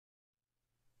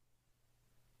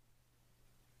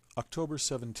October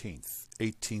 17th,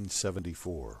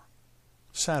 1874.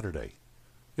 Saturday.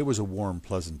 It was a warm,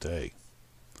 pleasant day.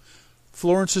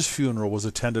 Florence's funeral was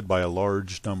attended by a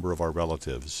large number of our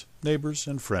relatives, neighbors,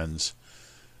 and friends,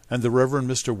 and the Reverend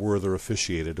Mr. Werther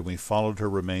officiated, and we followed her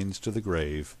remains to the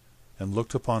grave and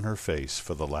looked upon her face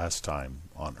for the last time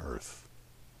on earth.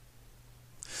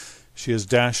 She has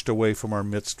dashed away from our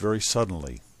midst very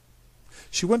suddenly.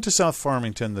 She went to South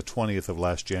Farmington the 20th of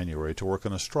last January to work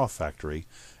in a straw factory,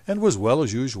 and was well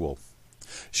as usual.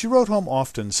 She wrote home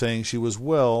often, saying she was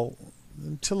well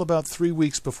until about 3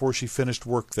 weeks before she finished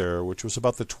work there, which was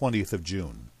about the 20th of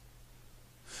June.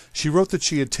 She wrote that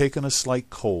she had taken a slight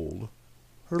cold.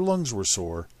 Her lungs were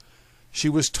sore. She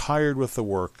was tired with the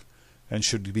work, and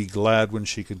should be glad when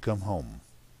she could come home.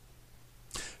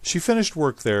 She finished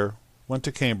work there, went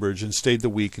to Cambridge, and stayed the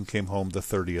week and came home the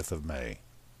 30th of May.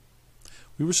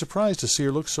 We were surprised to see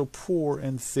her look so poor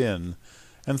and thin,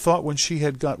 and thought when she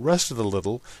had got rested a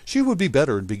little she would be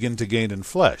better and begin to gain in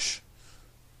flesh,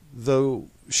 though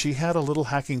she had a little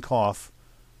hacking cough,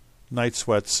 night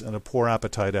sweats, and a poor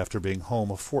appetite after being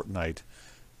home a fortnight,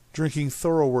 drinking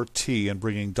Thorowort tea and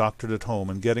bringing doctored at home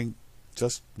and getting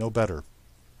just no better.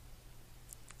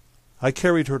 I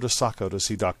carried her to Saco to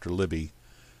see Dr. Libby.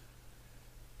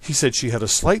 He said she had a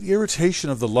slight irritation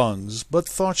of the lungs, but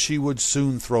thought she would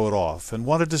soon throw it off, and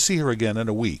wanted to see her again in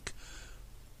a week.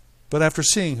 But after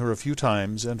seeing her a few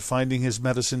times, and finding his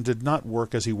medicine did not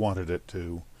work as he wanted it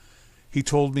to, he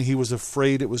told me he was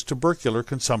afraid it was tubercular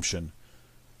consumption,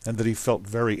 and that he felt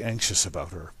very anxious about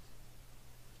her.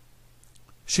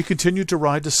 She continued to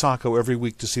ride to Saco every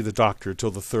week to see the doctor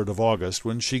till the 3rd of August,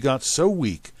 when she got so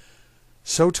weak,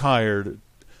 so tired,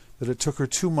 that it took her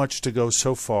too much to go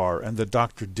so far, and the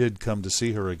doctor did come to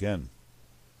see her again.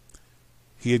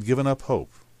 He had given up hope,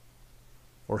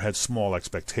 or had small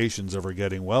expectations of her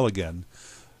getting well again,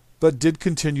 but did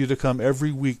continue to come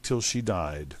every week till she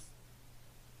died.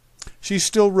 She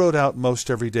still rode out most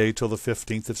every day till the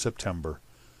 15th of September,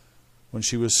 when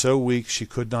she was so weak she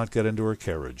could not get into her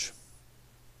carriage.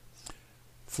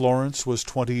 Florence was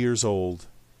 20 years old,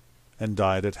 and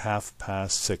died at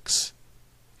 6:30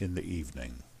 in the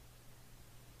evening.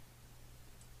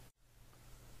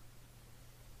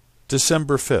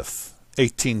 December 5th,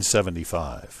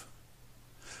 1875.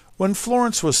 When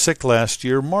Florence was sick last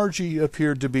year, Margie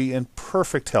appeared to be in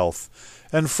perfect health,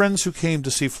 and friends who came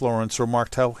to see Florence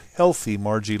remarked how healthy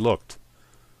Margie looked.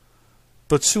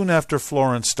 But soon after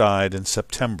Florence died in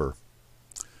September.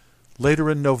 Later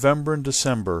in November and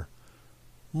December,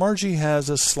 Margie has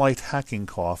a slight hacking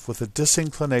cough with a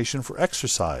disinclination for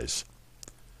exercise.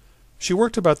 She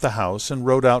worked about the house and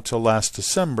rode out till last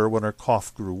December, when her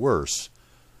cough grew worse.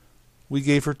 We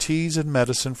gave her teas and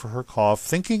medicine for her cough,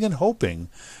 thinking and hoping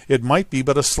it might be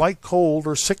but a slight cold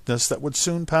or sickness that would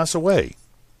soon pass away.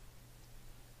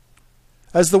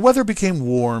 As the weather became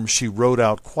warm, she rode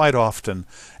out quite often,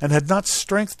 and had not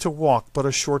strength to walk but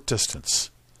a short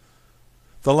distance.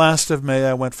 The last of May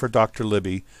I went for Dr.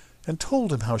 Libby, and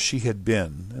told him how she had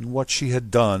been, and what she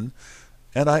had done,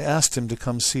 and I asked him to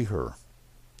come see her.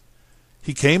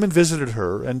 He came and visited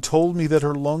her, and told me that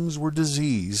her lungs were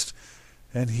diseased,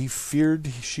 and he feared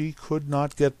she could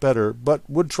not get better, but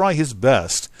would try his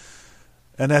best.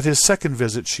 And at his second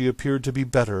visit she appeared to be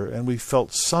better, and we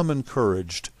felt some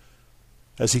encouraged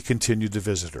as he continued to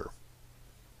visit her.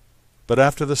 But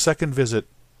after the second visit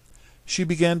she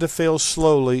began to fail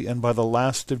slowly, and by the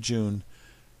last of June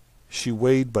she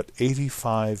weighed but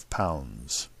 85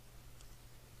 pounds.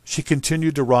 She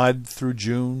continued to ride through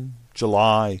June,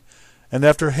 July, and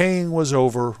after haying was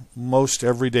over, most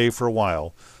every day for a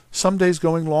while, some days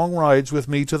going long rides with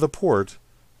me to the port,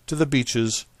 to the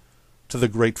beaches, to the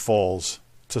great falls,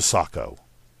 to Saco.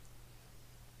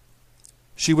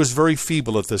 She was very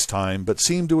feeble at this time, but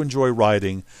seemed to enjoy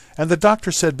riding, and the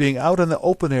doctor said being out in the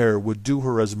open air would do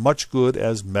her as much good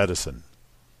as medicine.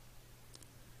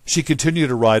 She continued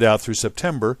to ride out through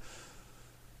September,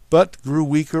 but grew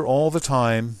weaker all the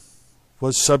time,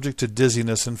 was subject to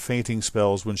dizziness and fainting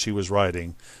spells when she was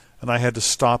riding, and I had to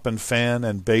stop and fan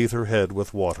and bathe her head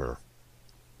with water.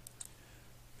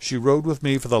 She rode with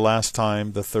me for the last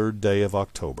time the 3rd day of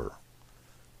October.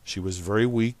 She was very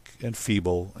weak and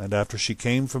feeble, and after she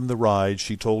came from the ride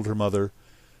she told her mother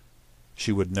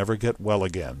she would never get well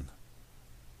again,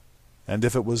 and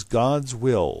if it was God's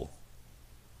will,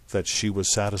 that she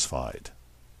was satisfied.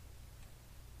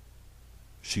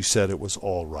 She said it was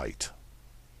all right.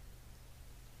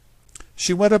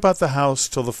 She went about the house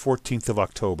till the 14th of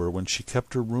October, when she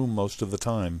kept her room most of the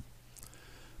time.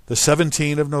 The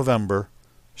 17th of November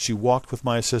she walked with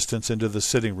my assistants into the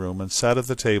sitting-room and sat at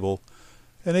the table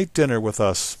and ate dinner with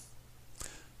us.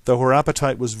 The Though her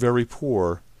appetite was very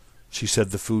poor, she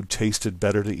said the food tasted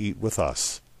better to eat with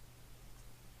us.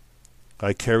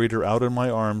 I carried her out in my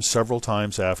arms several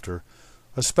times after,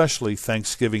 especially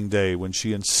Thanksgiving Day, when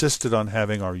she insisted on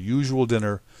having our usual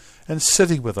dinner and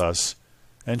sitting with us,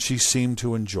 and she seemed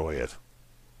to enjoy it.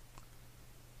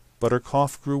 But her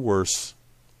cough grew worse,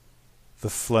 the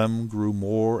phlegm grew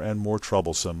more and more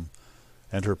troublesome,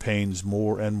 and her pains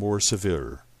more and more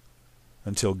severe,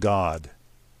 until God,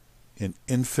 in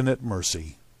infinite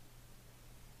mercy,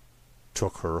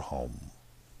 took her home.